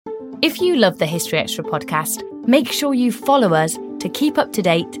If you love the History Extra podcast, make sure you follow us to keep up to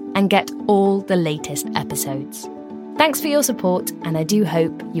date and get all the latest episodes. Thanks for your support, and I do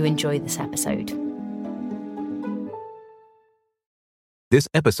hope you enjoy this episode. This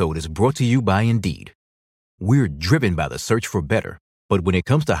episode is brought to you by Indeed. We're driven by the search for better, but when it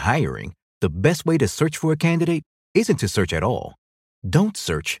comes to hiring, the best way to search for a candidate isn't to search at all. Don't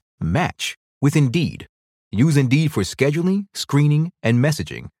search, match with Indeed. Use Indeed for scheduling, screening, and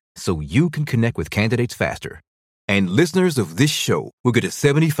messaging so you can connect with candidates faster. And listeners of this show will get a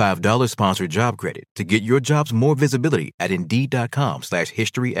 $75 sponsored job credit to get your jobs more visibility at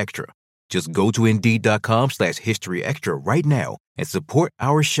Indeed.com/historyextra. Just go to Indeed.com/historyextra right now and support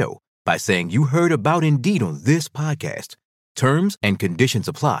our show by saying you heard about Indeed on this podcast. Terms and conditions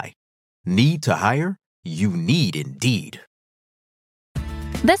apply. Need to hire? You need Indeed.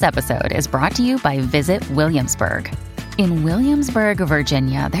 This episode is brought to you by Visit Williamsburg. In Williamsburg,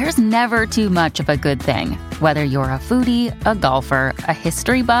 Virginia, there's never too much of a good thing. Whether you're a foodie, a golfer, a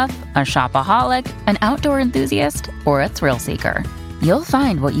history buff, a shopaholic, an outdoor enthusiast, or a thrill seeker, you'll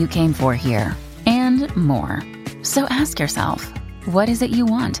find what you came for here and more. So ask yourself, what is it you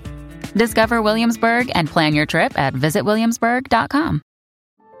want? Discover Williamsburg and plan your trip at visitwilliamsburg.com.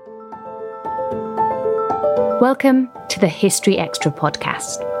 Welcome to the History Extra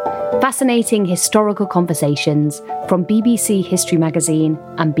podcast. Fascinating historical conversations from BBC History Magazine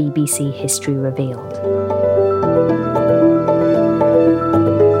and BBC History Revealed.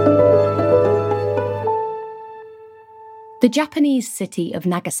 The Japanese city of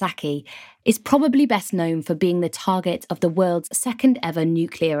Nagasaki is probably best known for being the target of the world's second ever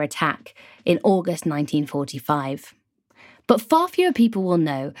nuclear attack in August 1945. But far fewer people will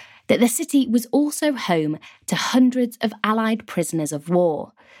know that the city was also home to hundreds of Allied prisoners of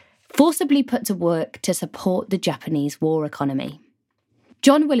war, forcibly put to work to support the Japanese war economy.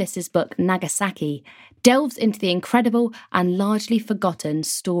 John Willis's book Nagasaki delves into the incredible and largely forgotten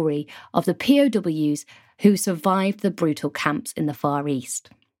story of the POWs who survived the brutal camps in the Far East.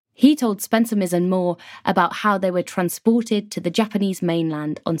 He told Spencer Mizzen more about how they were transported to the Japanese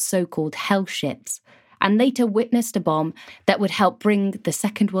mainland on so-called hell ships, and later witnessed a bomb that would help bring the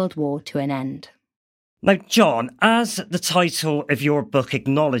Second World War to an end. Now, John, as the title of your book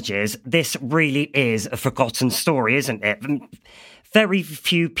acknowledges, this really is a forgotten story, isn't it? Very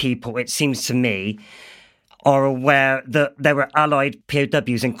few people, it seems to me, are aware that there were Allied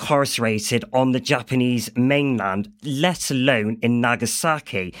POWs incarcerated on the Japanese mainland, let alone in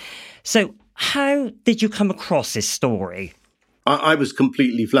Nagasaki. So how did you come across this story? I was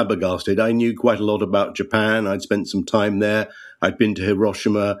completely flabbergasted. I knew quite a lot about Japan. I'd spent some time there. I'd been to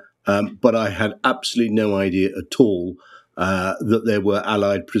Hiroshima. But I had absolutely no idea at all that there were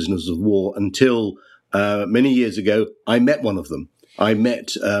Allied prisoners of war until many years ago I met one of them. I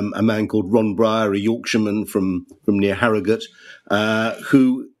met a man called Ron Breyer, a Yorkshireman from near Harrogate,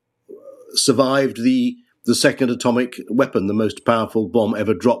 who survived the second atomic weapon, the most powerful bomb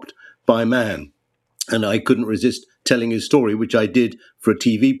ever dropped by man. And I couldn't resist telling his story, which I did for a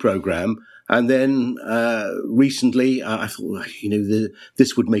TV program. And then recently, I thought,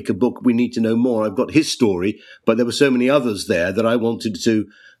 this would make a book. We need to know more. I've got his story, but there were so many others there that I wanted to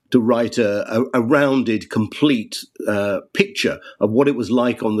write a rounded, complete picture of what it was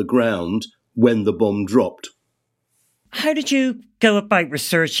like on the ground when the bomb dropped. How did you go about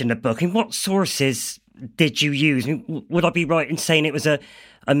researching the book? And what sources did you use? Would I be right in saying it was a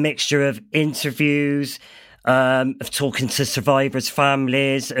mixture of interviews, of talking to survivors'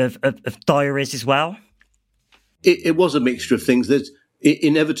 families, of diaries as well? It was a mixture of things.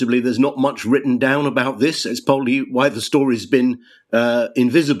 Inevitably, there's not much written down about this. It's probably why the story's been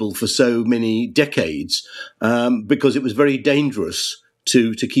invisible for so many decades, because it was very dangerous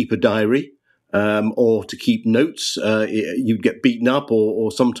to keep a diary or to keep notes. You'd get beaten up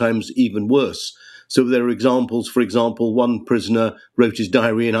or sometimes even worse. So there are examples. For example, one prisoner wrote his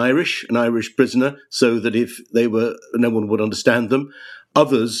diary in Irish, an Irish prisoner, so that if no one would understand them.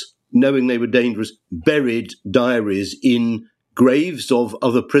 Others, knowing they were dangerous, buried diaries in graves of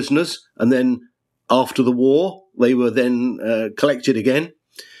other prisoners, and then after the war, they were then collected again.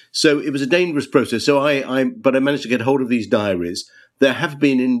 So it was a dangerous process. So but I managed to get hold of these diaries. There have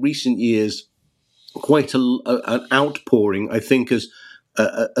been in recent years quite an outpouring, I think, as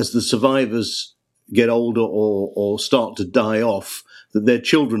the survivors get older or start to die off, that their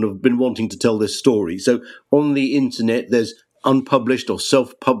children have been wanting to tell this story. So on the internet, there's unpublished or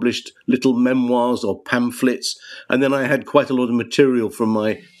self-published little memoirs or pamphlets. And then I had quite a lot of material from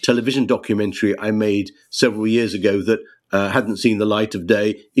my television documentary I made several years ago that hadn't seen the light of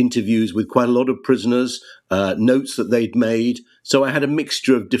day, interviews with quite a lot of prisoners, notes that they'd made. So I had a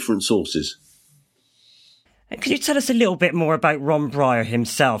mixture of different sources. And could you tell us a little bit more about Ron Breyer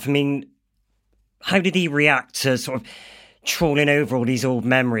himself? I mean, how did he react to sort of trawling over all these old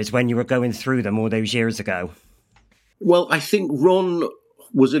memories when you were going through them all those years ago? Well, I think Ron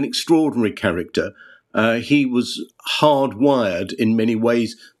was an extraordinary character. He was hardwired in many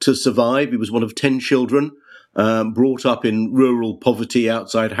ways to survive. He was one of 10 children, brought up in rural poverty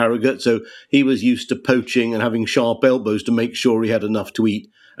outside Harrogate. So he was used to poaching and having sharp elbows to make sure he had enough to eat.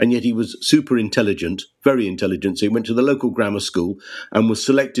 And yet he was super intelligent, very intelligent. So he went to the local grammar school and was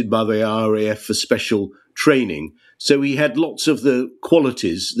selected by the RAF for special training. So he had lots of the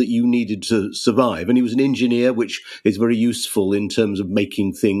qualities that you needed to survive. And he was an engineer, which is very useful in terms of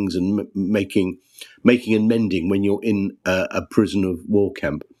making things and making and mending when you're in a prisoner of war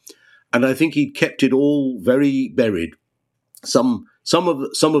camp. And I think he kept it all very buried. Some of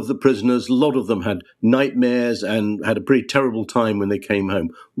the prisoners, a lot of them had nightmares and had a pretty terrible time when they came home.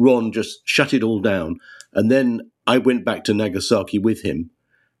 Ron just shut it all down. And then I went back to Nagasaki with him.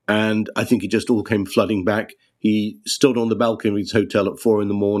 And I think it just all came flooding back. He stood on the balcony of his hotel at 4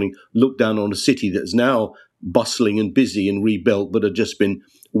 a.m, looked down on a city that's now bustling and busy and rebuilt, but had just been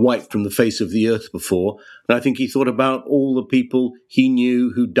wiped from the face of the earth before. And I think he thought about all the people he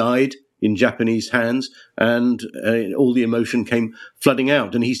knew who died in Japanese hands, and all the emotion came flooding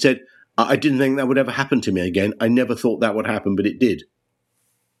out. And he said, I didn't think that would ever happen to me again. I never thought that would happen, but it did.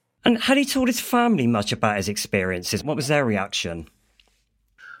 And had he told his family much about his experiences? What was their reaction?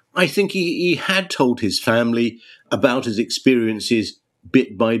 I think he had told his family about his experiences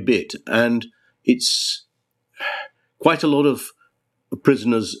bit by bit. And it's quite a lot of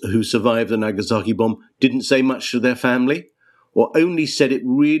prisoners who survived the Nagasaki bomb didn't say much to their family, or only said it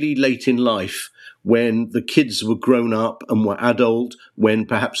really late in life when the kids were grown up and were adult, when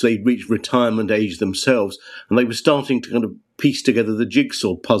perhaps they'd reached retirement age themselves, and they were starting to kind of piece together the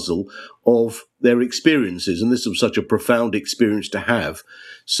jigsaw puzzle of their experiences. And this was such a profound experience to have.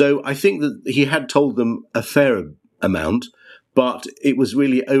 So I think that he had told them a fair amount, but it was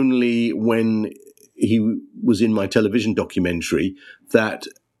really only when he was in my television documentary that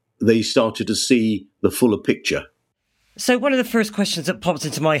they started to see the fuller picture. So one of the first questions that popped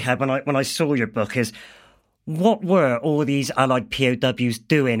into my head when I saw your book is, what were all these Allied POWs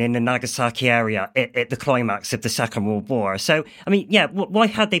doing in the Nagasaki area at the climax of the Second World War? So, I mean, yeah, why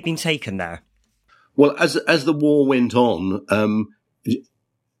had they been taken there? Well, as the war went on,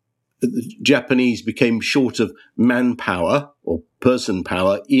 the Japanese became short of manpower or person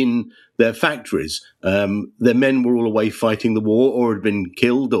power in their factories. Their men were all away fighting the war or had been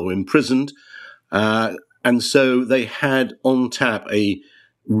killed or imprisoned. And so they had on tap a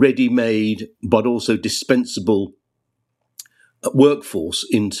ready-made but also dispensable workforce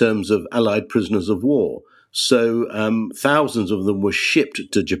in terms of Allied prisoners of war. So thousands of them were shipped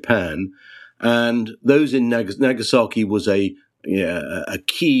to Japan, and those in Nagasaki was a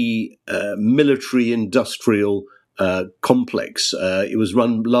key military-industrial complex. It was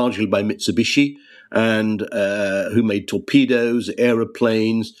run largely by Mitsubishi, and who made torpedoes,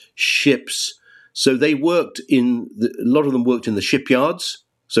 aeroplanes, ships. So they worked a lot of them worked in the shipyards.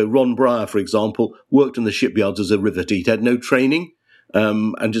 So Ron Breyer, for example, worked in the shipyards as a riveter. He'd had no training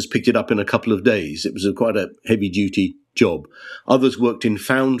and just picked it up in a couple of days. It was quite a heavy-duty job. Others worked in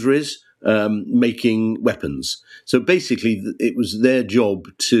foundries making weapons. So basically, it was their job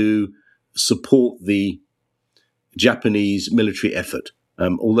to support the Japanese military effort.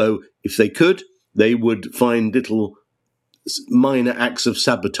 Although, if they could, they would find little minor acts of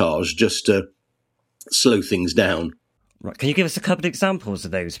sabotage just to slow things down. Right. Can you give us a couple of examples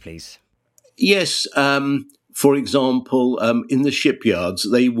of those, please? Yes. For example, in the shipyards,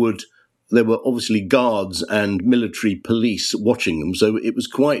 there were obviously guards and military police watching them, so it was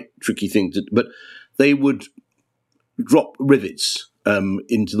quite a tricky thing but they would drop rivets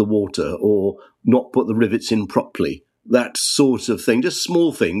into the water or not put the rivets in properly, that sort of thing, just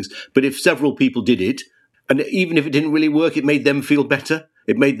small things. But if several people did it, and even if it didn't really work, it made them feel better.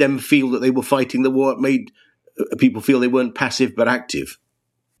 It made them feel that they were fighting the war. It made people feel they weren't passive but active.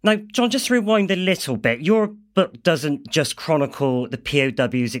 Now, John, just to rewind a little bit, your book doesn't just chronicle the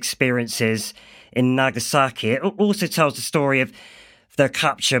POWs' experiences in Nagasaki. It also tells the story of their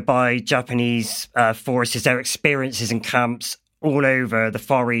capture by Japanese forces, their experiences in camps all over the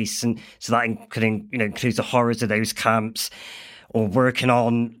Far East. And so that includes the horrors of those camps, or working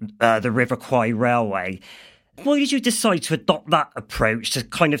on the River Kwai Railway. Why did you decide to adopt that approach to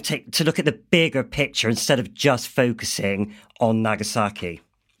kind of to look at the bigger picture instead of just focusing on Nagasaki?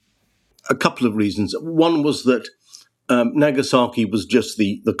 A couple of reasons. One was that Nagasaki was just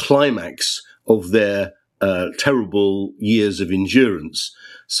the climax of their terrible years of endurance.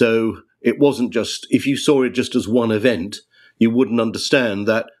 So it wasn't just, if you saw it just as one event, you wouldn't understand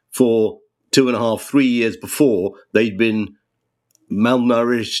that for 2.5, 3 years before, they'd been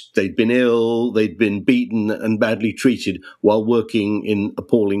malnourished, they'd been ill, they'd been beaten and badly treated while working in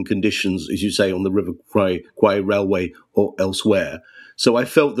appalling conditions, as you say, on the River Kwai Railway or elsewhere. So I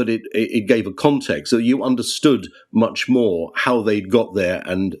felt that it gave a context so you understood much more how they'd got there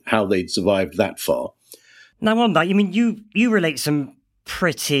and how they'd survived that far. Now on that, you relate some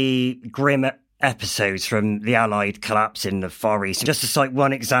pretty grim episodes from the Allied collapse in the Far East. Just to cite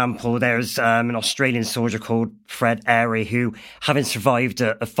one example, there's an Australian soldier called Fred Airy who, having survived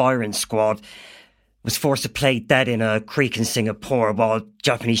a firing squad, was forced to play dead in a creek in Singapore while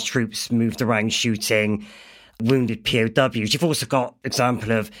Japanese troops moved around shooting wounded POWs. You've also got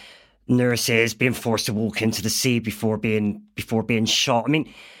example of nurses being forced to walk into the sea before being shot. I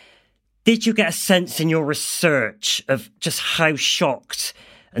mean, did you get a sense in your research of just how shocked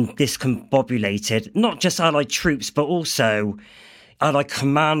and discombobulated not just Allied troops but also Allied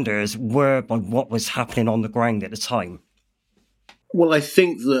commanders were by what was happening on the ground at the time? Well, I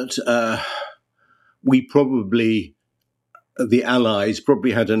think that the Allies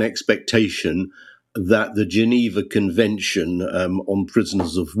probably had an expectation that the Geneva Convention on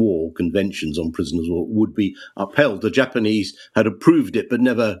Prisoners of War, conventions on prisoners of war, would be upheld. The Japanese had approved it but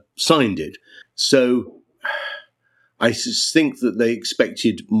never signed it. So I think that they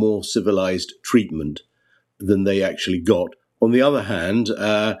expected more civilized treatment than they actually got. On the other hand,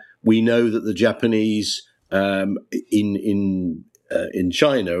 we know that the Japanese in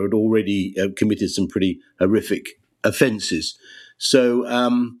China had already committed some pretty horrific offences. So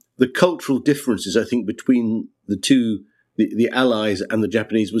the cultural differences, I think, between the two, the Allies and the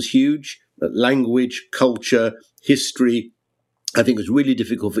Japanese was huge. Language, culture, history, I think it was really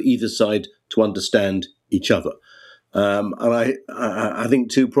difficult for either side to understand each other. And I think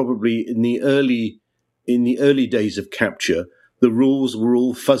too, probably in the early days of capture, the rules were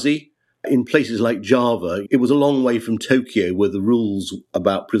all fuzzy. In places like Java, it was a long way from Tokyo where the rules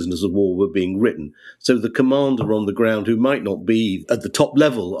about prisoners of war were being written. So the commander on the ground, who might not be at the top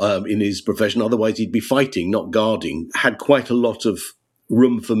level in his profession, otherwise he'd be fighting, not guarding, had quite a lot of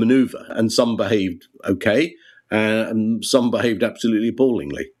room for manoeuvre. And some behaved okay, and some behaved absolutely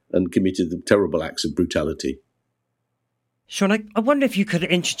appallingly and committed the terrible acts of brutality. Sean, I wonder if you could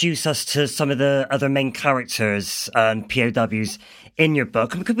introduce us to some of the other main characters and POWs in your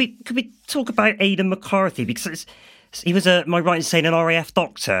book. Could we talk about Aidan McCarthy? Because he was am I right in saying, an RAF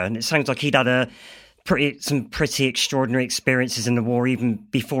doctor, and it sounds like he'd had some pretty extraordinary experiences in the war even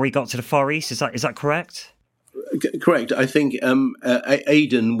before he got to the Far East. Is that correct? Correct. I think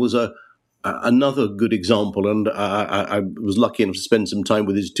Aidan was another good example, and I was lucky enough to spend some time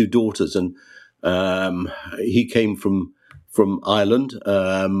with his two daughters, and he came from Ireland,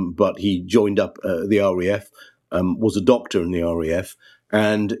 but he joined up the RAF, was a doctor in the RAF,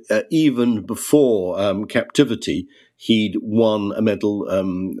 and even before captivity, he'd won a medal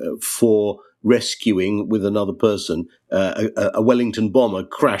for rescuing with another person. A Wellington bomber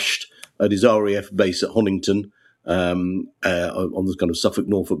crashed at his RAF base at Honington on the kind of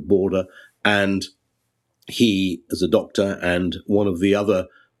Suffolk-Norfolk border, and he, as a doctor, and one of the other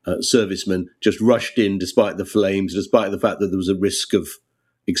servicemen just rushed in despite the flames, despite the fact that there was a risk of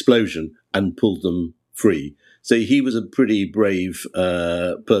explosion, and pulled them free. So he was a pretty brave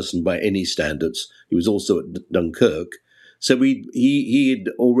person by any standards. He was also at Dunkirk. So he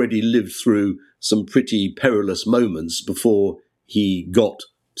had already lived through some pretty perilous moments before he got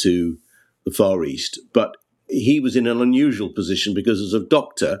to the Far East. But he was in an unusual position because as a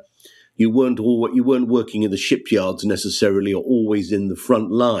doctor, you weren't working in the shipyards necessarily or always in the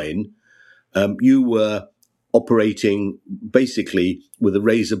front line. You were operating basically with a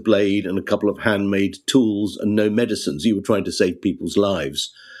razor blade and a couple of handmade tools and no medicines. You were trying to save people's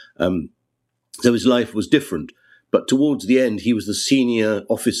lives. So his life was different. But towards the end, he was the senior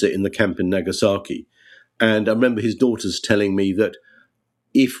officer in the camp in Nagasaki. And I remember his daughters telling me that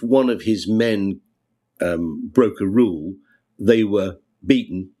if one of his men broke a rule, they were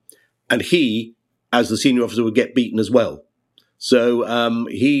beaten. And he, as the senior officer, would get beaten as well. So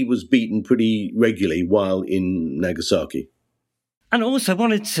he was beaten pretty regularly while in Nagasaki. And also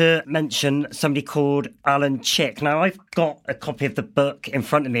wanted to mention somebody called Alan Chick. Now, I've got a copy of the book in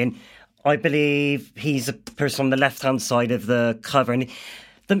front of me, and I believe he's a person on the left-hand side of the cover. And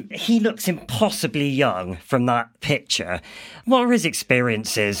he looks impossibly young from that picture. What are his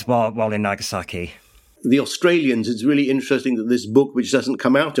experiences while in Nagasaki? The Australians, it's really interesting that this book, which doesn't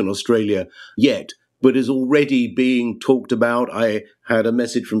come out in Australia yet, but is already being talked about. I had a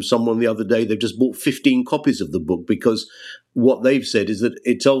message from someone the other day. They've just bought 15 copies of the book because what they've said is that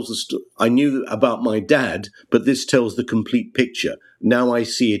it tells the story. I knew about my dad, but this tells the complete picture. Now I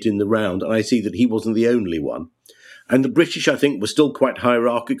see it in the round, and I see that he wasn't the only one. And the British, I think, were still quite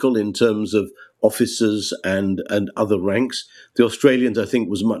hierarchical in terms of officers and other ranks. The Australians, I think,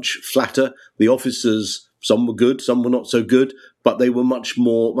 was much flatter. The officers, some were good, some were not so good, but they were much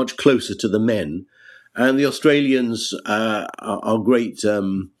closer to the men. And the Australians are great,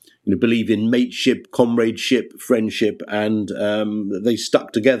 believe in mateship, comradeship, friendship, and they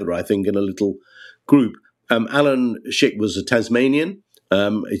stuck together, I think, in a little group. Alan Schick was a Tasmanian.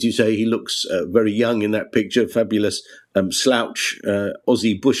 As you say, he looks very young in that picture, fabulous slouch,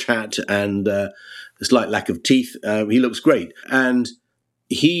 Aussie bush hat, and a slight lack of teeth. He looks great. And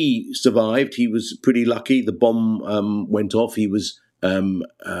he survived. He was pretty lucky. The bomb went off. He was on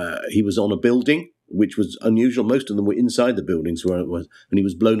a building, which was unusual. Most of them were inside the buildings where it was, and he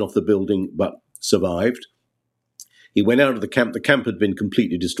was blown off the building, but survived. He went out of the camp. The camp had been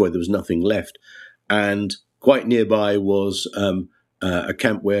completely destroyed. There was nothing left. And quite nearby was a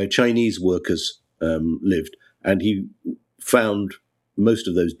camp where Chinese workers lived, and he found most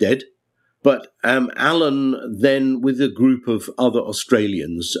of those dead. But Alan then, with a group of other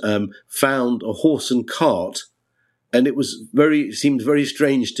Australians, found a horse and cart, and it seemed very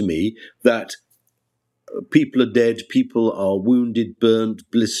strange to me that people are dead, people are wounded, burnt,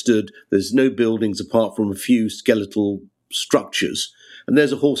 blistered. There's no buildings apart from a few skeletal structures, and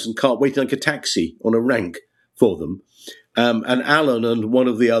there's a horse and cart waiting like a taxi on a rank for them. And Alan and one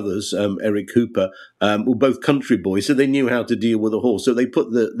of the others, Eric Hooper, were both country boys, so they knew how to deal with a horse. So they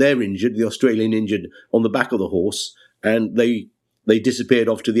put the Australian injured, on the back of the horse, and they disappeared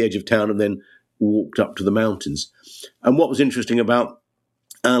off to the edge of town and then walked up to the mountains. And what was interesting about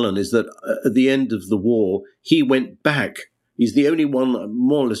Alan is that at the end of the war, he went back. He's the only one,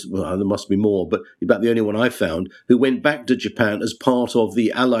 more or less, well, there must be more, but about the only one I found, who went back to Japan as part of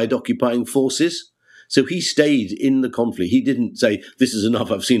the Allied occupying forces. So he stayed in the conflict. He didn't say, this is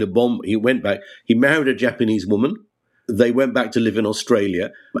enough, I've seen a bomb. He went back. He married a Japanese woman. They went back to live in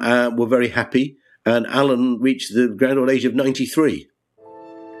Australia, were very happy, and Alan reached the grand old age of 93.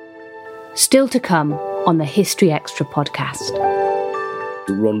 Still to come on the History Extra podcast.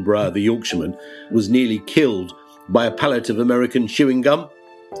 Ron Breyer, the Yorkshireman, was nearly killed by a pallet of American chewing gum.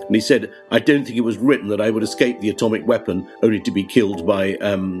 And he said, I don't think it was written that I would escape the atomic weapon only to be killed by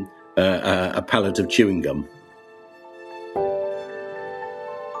a pallet of chewing gum.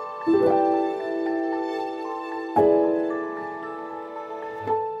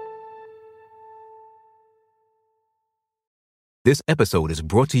 This episode is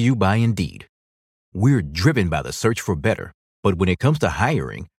brought to you by Indeed. We're driven by the search for better, but when it comes to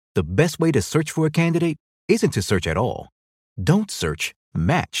hiring, the best way to search for a candidate isn't to search at all. Don't search,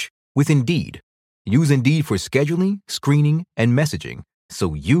 match with Indeed. Use Indeed for scheduling, screening, and messaging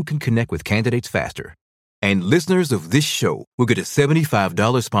so you can connect with candidates faster. And listeners of this show will get a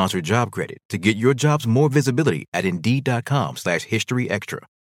 $75 sponsored job credit to get your jobs more visibility at Indeed.com/HistoryExtra.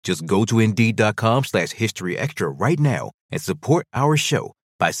 Just go to Indeed.com/HistoryExtra right now and support our show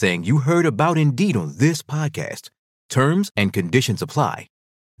by saying you heard about Indeed on this podcast. Terms and conditions apply.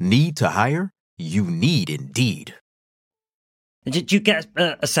 Need to hire? You need Indeed. Did you get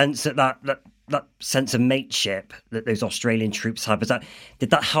a sense that sense of mateship that those Australian troops had? Did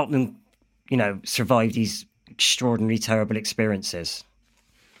that help them, survive these extraordinarily terrible experiences?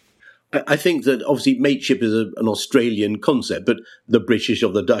 I think that obviously mateship is an Australian concept, but the British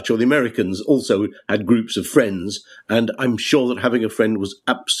or the Dutch or the Americans also had groups of friends. And I'm sure that having a friend was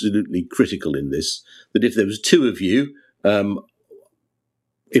absolutely critical in this, that if there was two of you,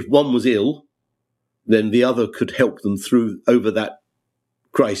 if one was ill, then the other could help them over that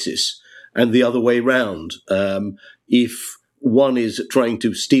crisis, and the other way round. If one is trying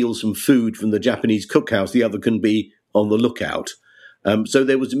to steal some food from the Japanese cookhouse, the other can be on the lookout. So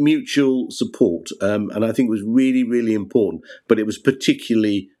there was mutual support, and I think it was really, really important. But it was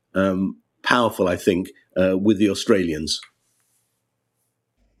particularly powerful, I think, with the Australians.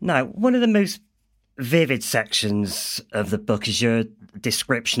 Now, one of the most vivid sections of the book is your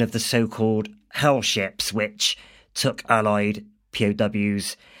description of the so-called hell ships, which took Allied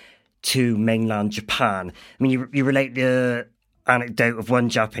POWs to mainland Japan. I mean, you relate the anecdote of one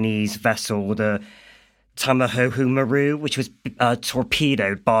Japanese vessel, the Tamahohu Maru, which was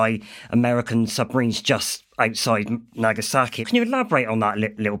torpedoed by American submarines just outside Nagasaki. Can you elaborate on that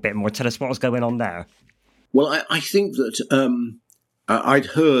a little bit more? Tell us what was going on there. Well, I think that I'd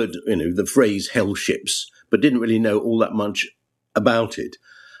heard, the phrase hell ships, but didn't really know all that much about it.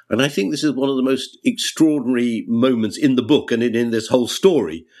 And I think this is one of the most extraordinary moments in the book and in this whole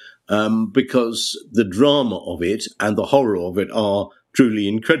story, because the drama of it and the horror of it are truly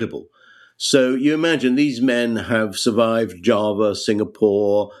incredible. So you imagine these men have survived Java,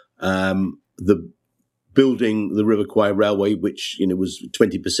 Singapore, the building the River Kwai Railway, which was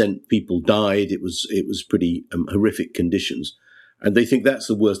 20% people died. It was pretty horrific conditions, and they think that's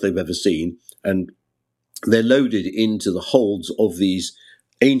the worst they've ever seen. And they're loaded into the holds of these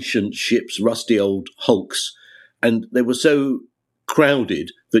ancient ships, rusty old hulks, and they were so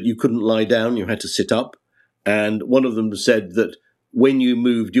crowded that you couldn't lie down, you had to sit up. And one of them said that when you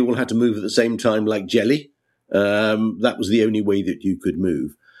moved, you all had to move at the same time like jelly. That was the only way that you could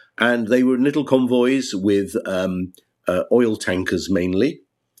move. And they were in little convoys with oil tankers mainly.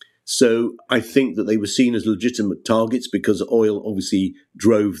 So I think that they were seen as legitimate targets because oil obviously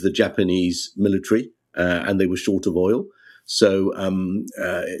drove the Japanese military, and they were short of oil. So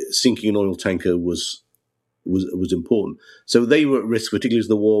sinking an oil tanker was important. So they were at risk, particularly as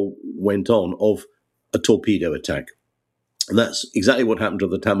the war went on, of a torpedo attack. And that's exactly what happened to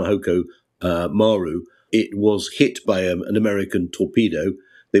the Tomahawk Maru. It was hit by an American torpedo.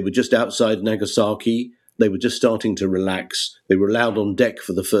 They were just outside Nagasaki. They were just starting to relax. They were allowed on deck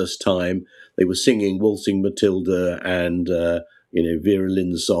for the first time. They were singing Waltzing Matilda and Vera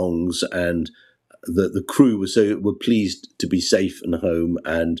Lynn songs, and the crew were pleased to be safe and home.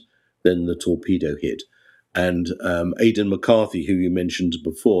 And then the torpedo hit. And Aidan McCarthy, who you mentioned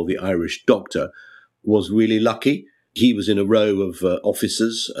before, the Irish doctor, was really lucky. He was in a row of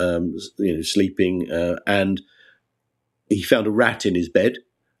officers, sleeping, and he found a rat in his bed.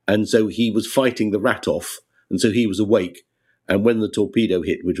 And so he was fighting the rat off. And so he was awake. And when the torpedo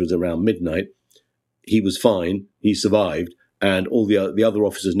hit, which was around midnight, he was fine. He survived. And all the other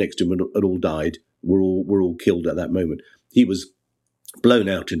officers next to him had all died, were all killed at that moment. He was blown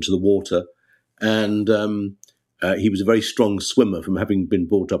out into the water. And he was a very strong swimmer from having been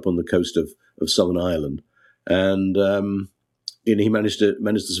brought up on the coast of Southern Ireland. And he managed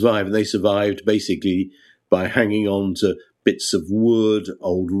to survive. And they survived basically by hanging on to bits of wood,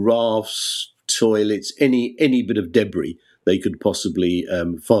 old rafts, toilets, any bit of debris they could possibly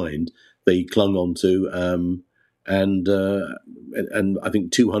find. They clung on to, and I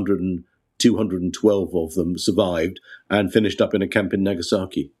think 212 of them survived and finished up in a camp in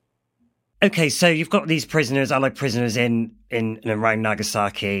Nagasaki. Okay, so you've got these prisoners, Allied prisoners in and around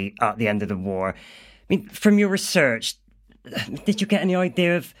Nagasaki at the end of the war. I mean, from your research, did you get any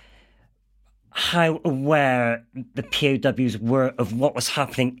idea of how aware the POWs were of what was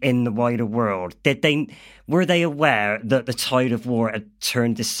happening in the wider world? Were they aware that the tide of war had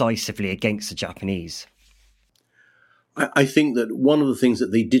turned decisively against the Japanese? I think that one of the things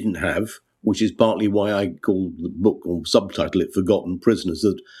that they didn't have, which is partly why I call the book or subtitle it Forgotten Prisoners,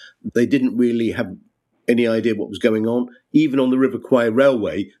 that they didn't really have any idea what was going on. Even on the River Kwai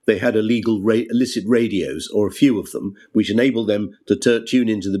Railway, they had illegal illicit radios, or a few of them, which enabled them to tune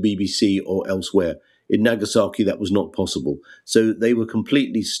into the BBC or elsewhere. In Nagasaki, that was not possible. So they were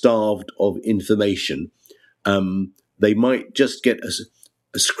completely starved of information. They might just get a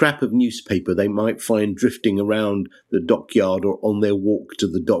scrap of newspaper they might find drifting around the dockyard or on their walk to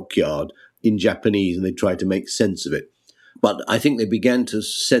the dockyard in Japanese, and they tried to make sense of it. But I think they began to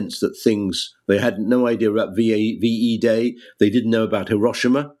sense that they had no idea about VE Day. They didn't know about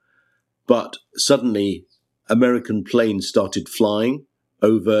Hiroshima. But suddenly, American planes started flying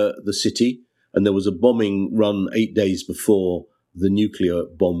over the city, and there was a bombing run 8 days before the nuclear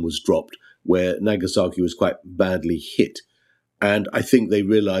bomb was dropped, where Nagasaki was quite badly hit. And I think they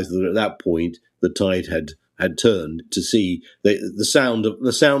realized that at that point, the tide had turned to see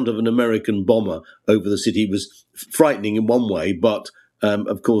the sound of an American bomber over the city was frightening in one way, but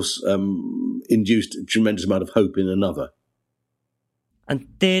of course induced a tremendous amount of hope in another.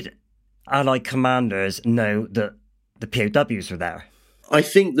 And did Allied commanders know that the POWs were there? I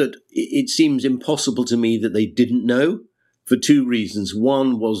think that it seems impossible to me that they didn't know, for two reasons.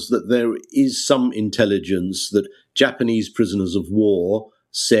 One was that there is some intelligence that Japanese prisoners of war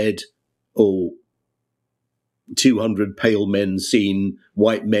said, 200 pale men seen,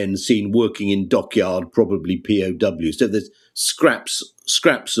 white men seen working in dockyard, probably POW. So there's scraps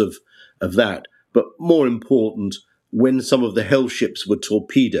of that. But more important, when some of the hell ships were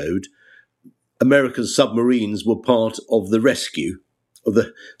torpedoed, American submarines were part of the rescue.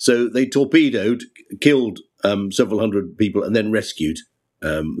 So they torpedoed, killed several hundred people, and then rescued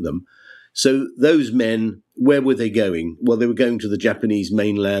them. So those men, where were they going? Well, they were going to the Japanese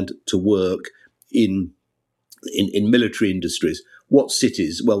mainland to work in military industries. What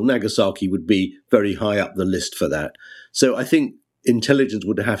cities? Well, Nagasaki would be very high up the list for that. So I think intelligence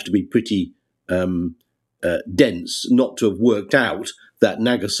would have to be pretty dense not to have worked out that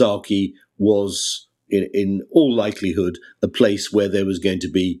Nagasaki was, in all likelihood, a place where there was going to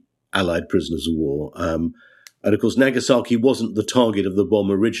be Allied prisoners of war. And of course, Nagasaki wasn't the target of the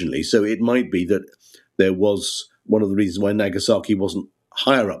bomb originally, so it might be that there was one of the reasons why Nagasaki wasn't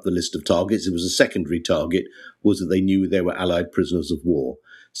higher up the list of targets. It was a secondary target, was that they knew there were Allied prisoners of war.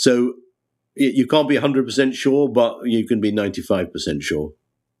 So you can't be 100% sure, but you can be 95% sure.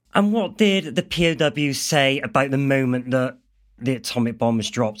 And what did the POWs say about the moment that the atomic bomb was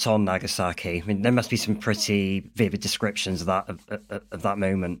dropped on Nagasaki? I mean, there must be some pretty vivid descriptions of that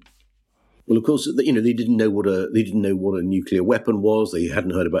moment. Well, of course, they didn't know what a nuclear weapon was. They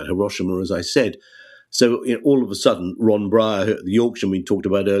hadn't heard about Hiroshima, as I said. So all of a sudden, Ron Breyer, the Yorkshireman we talked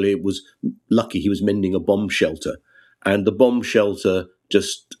about earlier, was lucky he was mending a bomb shelter, and the bomb shelter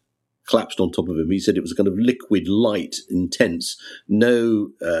just collapsed on top of him. He said it was a kind of liquid light, intense, and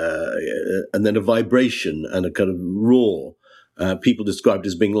then a vibration and a kind of roar. People described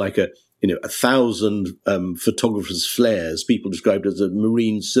as being like 1,000 photographers' flares. People described as a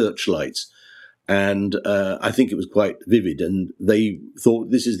marine searchlights. And I think it was quite vivid. And they thought,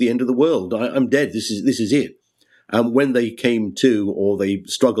 this is the end of the world. I'm dead. This is it. And when they came to, or they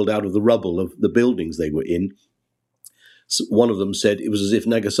struggled out of the rubble of the buildings they were in, one of them said it was as if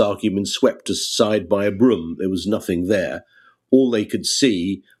Nagasaki had been swept aside by a broom. There was nothing there. All they could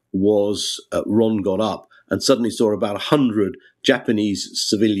see was Ron got up and suddenly saw about 100 Japanese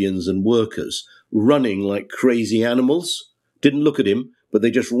civilians and workers running like crazy animals. Didn't look at him, but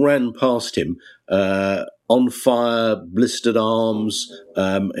they just ran past him, on fire, blistered arms.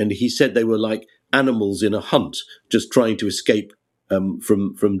 And he said they were like animals in a hunt, just trying to escape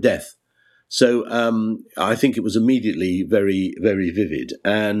from death. So I think it was immediately very, very vivid.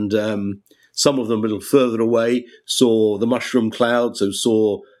 And some of them a little further away saw the mushroom cloud, so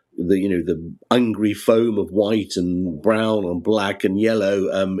saw the angry foam of white and brown and black and yellow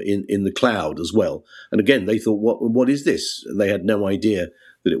in the cloud as well. And again, they thought, what is this? And they had no idea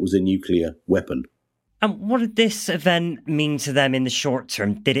that it was a nuclear weapon. And what did this event mean to them in the short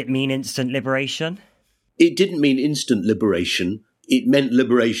term? Did it mean instant liberation? It didn't mean instant liberation. It meant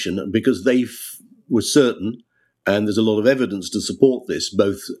liberation because they were certain, and there's a lot of evidence to support this,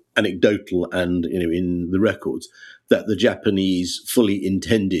 both anecdotal and in the records, that the Japanese fully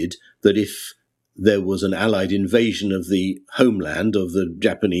intended that if there was an Allied invasion of the homeland, of the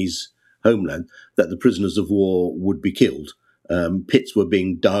Japanese homeland, that the prisoners of war would be killed. Pits were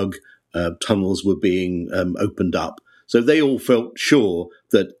being dug, tunnels were being opened up. So they all felt sure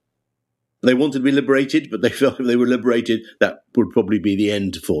that they wanted to be liberated, but they felt if they were liberated, that would probably be the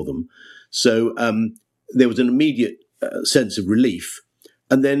end for them. So there was an immediate sense of relief,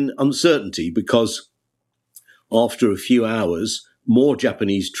 and then uncertainty, because after a few hours, more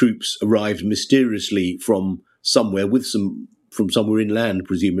Japanese troops arrived mysteriously from somewhere, from somewhere inland,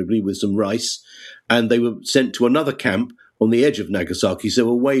 presumably, with some rice, and they were sent to another camp on the edge of Nagasaki, so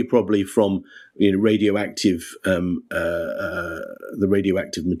away probably from the radioactive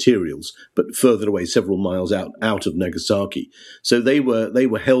materials, but further away, several miles out of Nagasaki. So they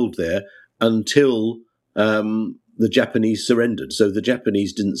were held there until the Japanese surrendered. So the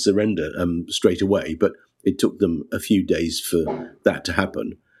Japanese didn't surrender straight away, but it took them a few days for that to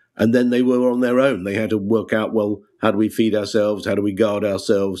happen. And then they were on their own. They had to work out, well, how do we feed ourselves? How do we guard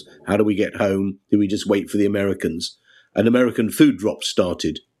ourselves? How do we get home? Do we just wait for the Americans? And American food drops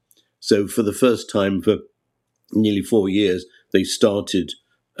started. So for the first time for nearly 4 years, they started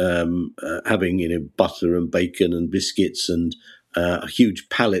having butter and bacon and biscuits, and huge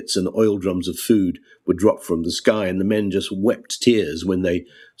pallets and oil drums of food were dropped from the sky, and the men just wept tears when they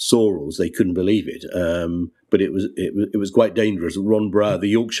saw us. They couldn't believe it. But it was quite dangerous. Ron Breyer, the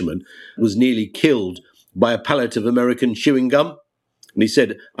Yorkshireman, was nearly killed by a pallet of American chewing gum. And he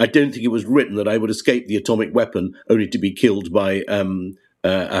said, I don't think it was written that I would escape the atomic weapon only to be killed by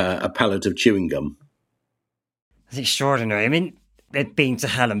a pallet of chewing gum. That's extraordinary. I mean, they'd been to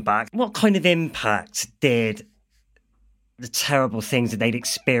hell and back. What kind of impact did the terrible things that they'd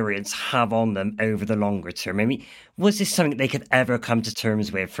experienced have on them over the longer term? I mean, was this something they could ever come to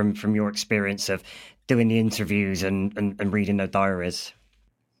terms with from your experience of doing the interviews and reading their diaries?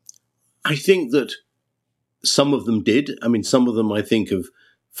 I think that some of them did. I mean, some of them, I think, have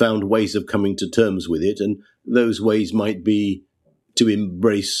found ways of coming to terms with it, and those ways might be to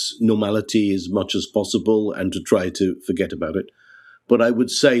embrace normality as much as possible and to try to forget about it. But I would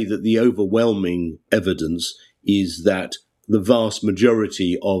say that the overwhelming evidence is that the vast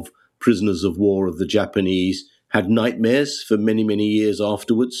majority of prisoners of war of the Japanese had nightmares for many, many years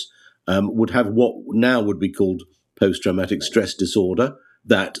afterwards, would have what now would be called post-traumatic stress disorder,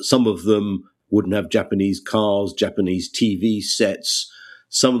 that some of them wouldn't have Japanese cars, Japanese TV sets.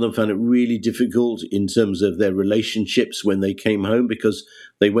 Some of them found it really difficult in terms of their relationships when they came home, because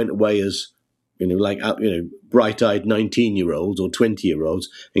they went away as, bright-eyed 19-year-olds or 20-year-olds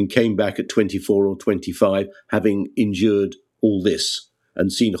and came back at 24 or 25 having endured all this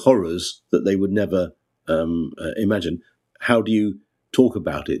and seen horrors that they would never imagine. How do you talk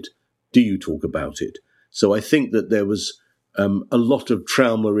about it? Do you talk about it? So I think that there was a lot of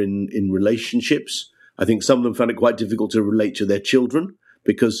trauma in relationships. I think some of them found it quite difficult to relate to their children,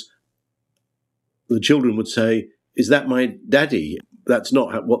 because the children would say, "Is that my daddy?" That's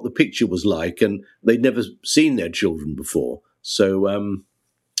not what the picture was like, and they'd never seen their children before. So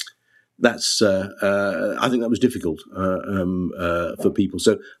that's I think that was difficult for people.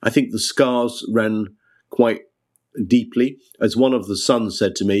 So I think the scars ran quite deeply. As one of the sons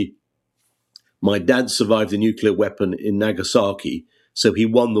said to me, "My dad survived the nuclear weapon in Nagasaki, so he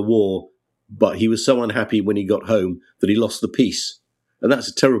won the war, but he was so unhappy when he got home that he lost the peace." And that's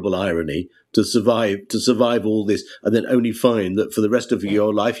a terrible irony, to survive all this and then only find that for the rest of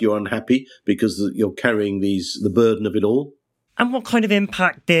your life you're unhappy because you're carrying the burden of it all. And what kind of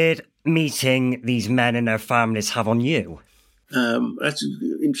impact did meeting these men and their families have on you? That's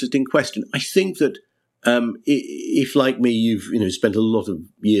an interesting question. I think that if, like me, you've spent a lot of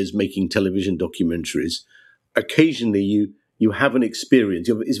years making television documentaries, occasionally you have an experience.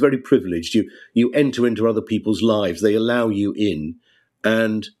 It's very privileged. You enter into other people's lives. They allow you in,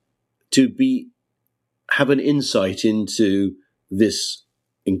 and to have an insight into this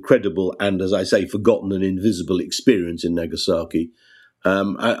incredible and, as I say, forgotten and invisible experience in Nagasaki,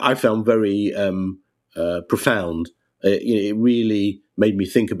 I found very profound. It really made me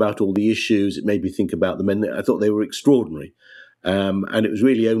think about all the issues. It made me think about the men. I thought they were extraordinary. And it was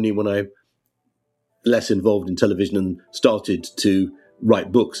really only when I less involved in television and started to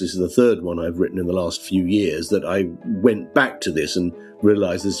write books, this is the third one I've written in the last few years, that I went back to this and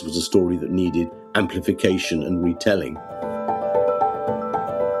realised this was a story that needed amplification and retelling.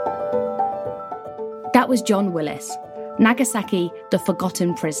 That was John Willis. Nagasaki, The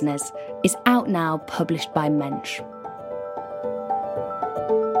Forgotten Prisoners is out now, published by Mensch.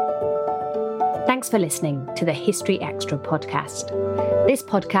 Thanks for listening to the History Extra podcast. This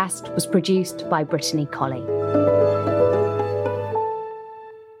podcast was produced by Brittany Colley.